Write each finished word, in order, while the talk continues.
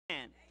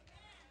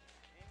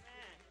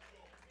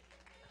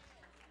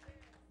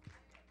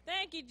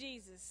Thank you,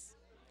 Jesus.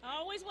 I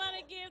always want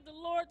to give the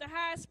Lord the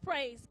highest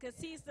praise because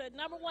he's the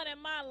number one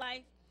in my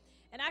life,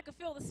 and I can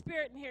feel the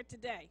Spirit in here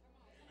today.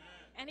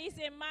 And he's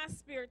in my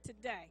spirit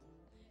today.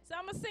 So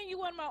I'm going to sing you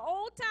one of my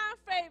old-time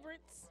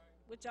favorites,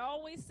 which I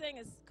always sing.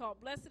 It's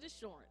called Blessed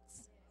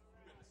Assurance.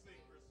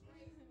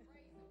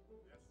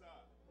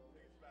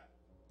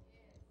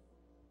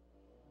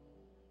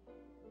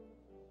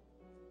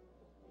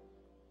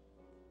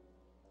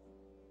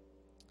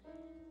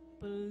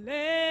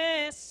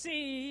 Blessed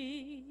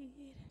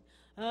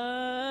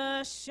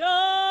assurance,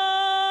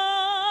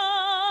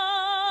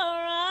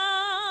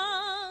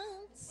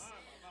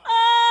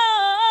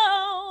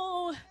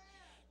 oh,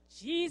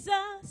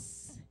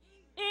 Jesus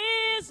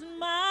is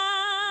mine.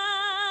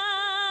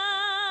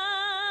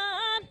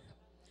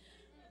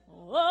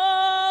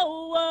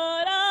 Oh,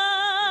 what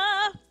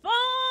a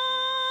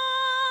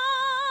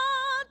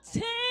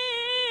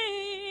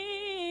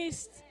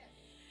foretaste,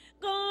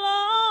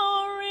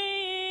 glory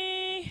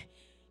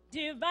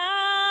divine.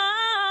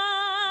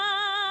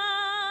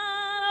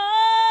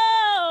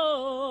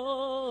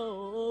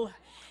 Oh,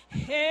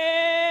 era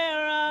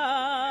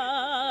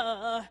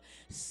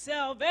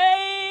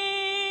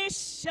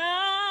salvation,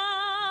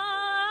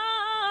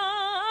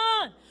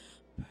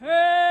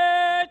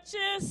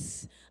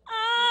 purchase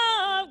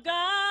of God,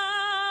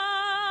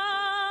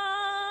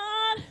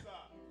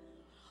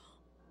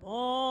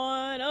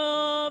 born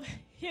of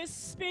his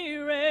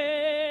spirit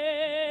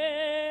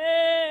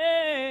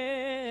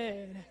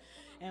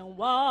and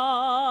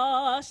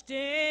washed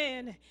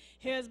in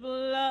his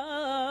blood.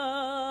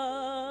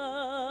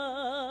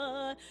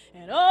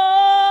 And oh,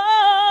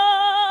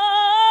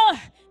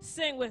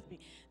 sing with me.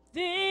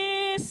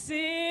 This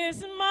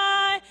is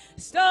my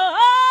story.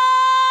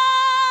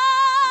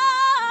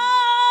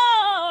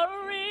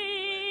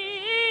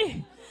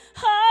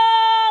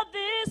 Oh,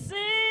 this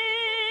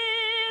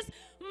is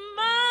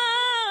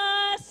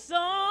my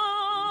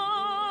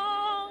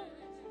song,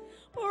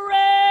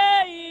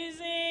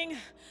 praising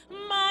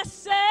my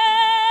Savior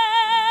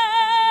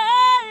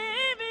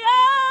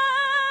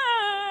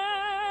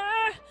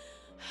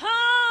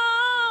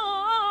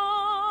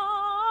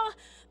all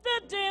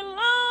the day long.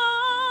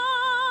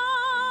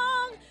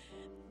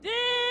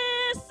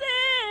 This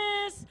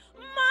is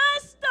my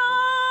story,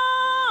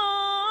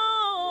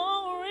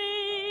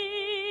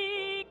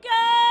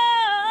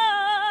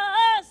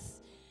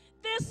 'cause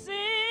this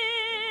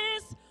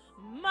is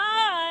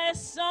my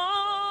song,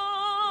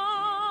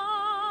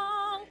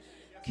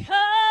 'cause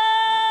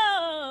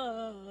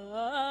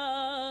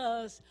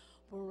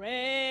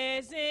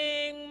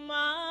praising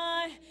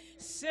my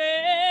Savior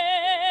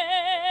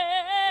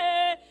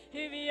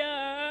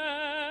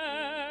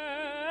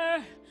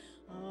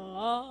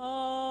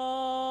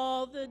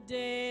all the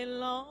day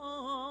long.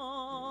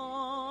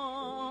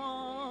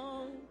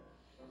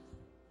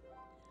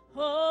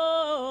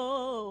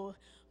 Oh,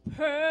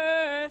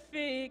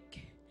 perfect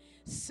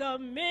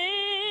submission,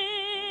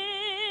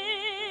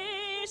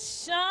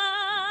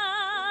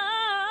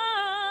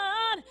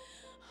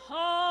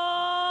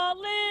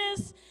 all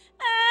is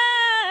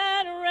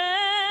at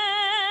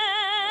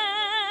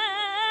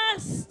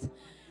rest.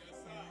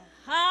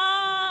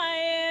 I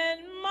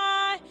and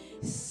my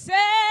Savior,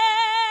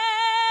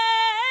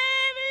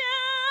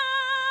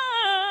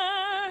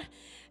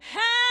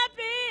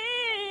 happy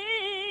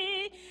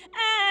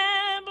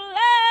and blessed,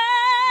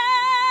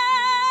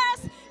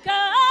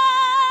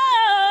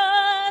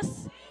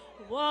 'cause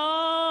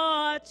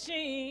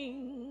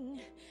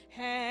watching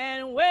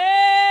and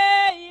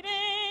waiting,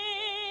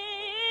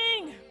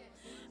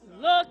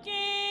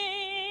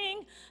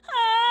 looking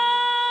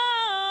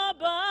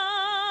above,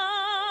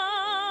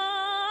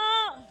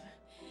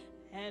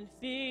 and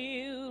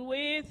filled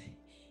with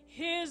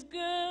his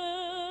goodness.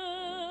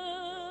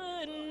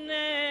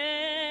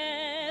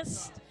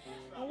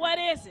 And what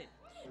is it?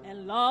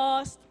 And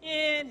lost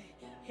in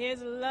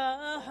his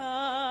love.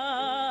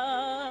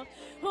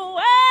 Well,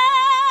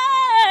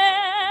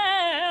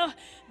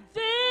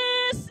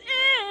 this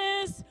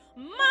is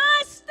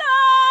my story,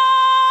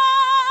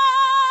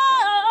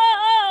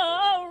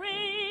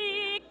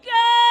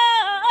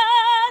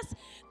 'cause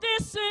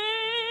this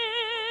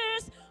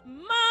is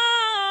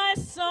my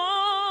song,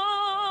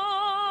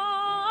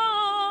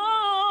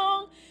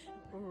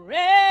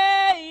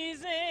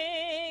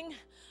 praising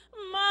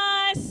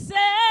my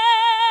Savior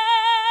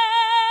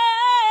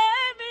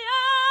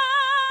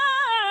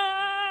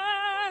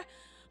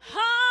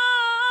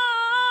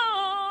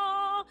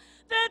all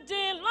the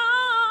day long.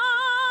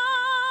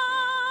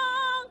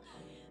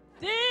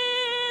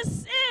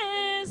 This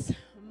is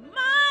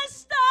my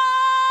story,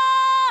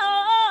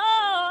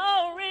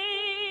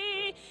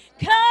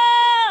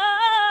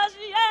 'cause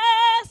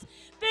yes,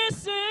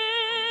 this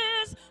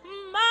is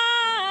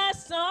my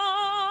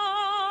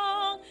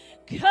song,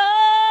 'cause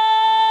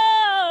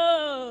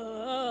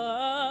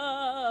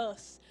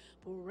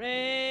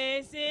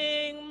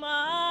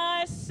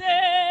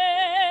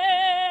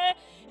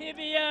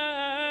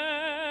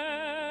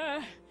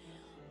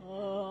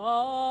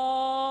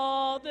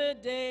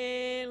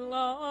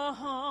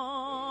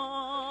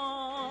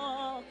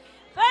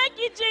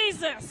Thank you,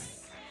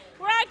 Jesus.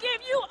 Where I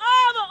give you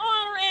all the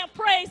honor and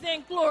praise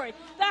and glory.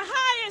 The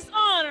highest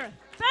honor.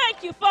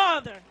 Thank you,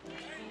 Father.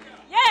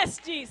 Yes,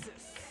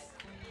 Jesus.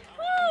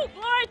 Woo,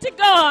 glory to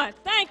God.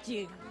 Thank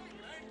you.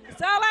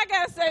 That's all I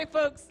got to say,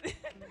 folks.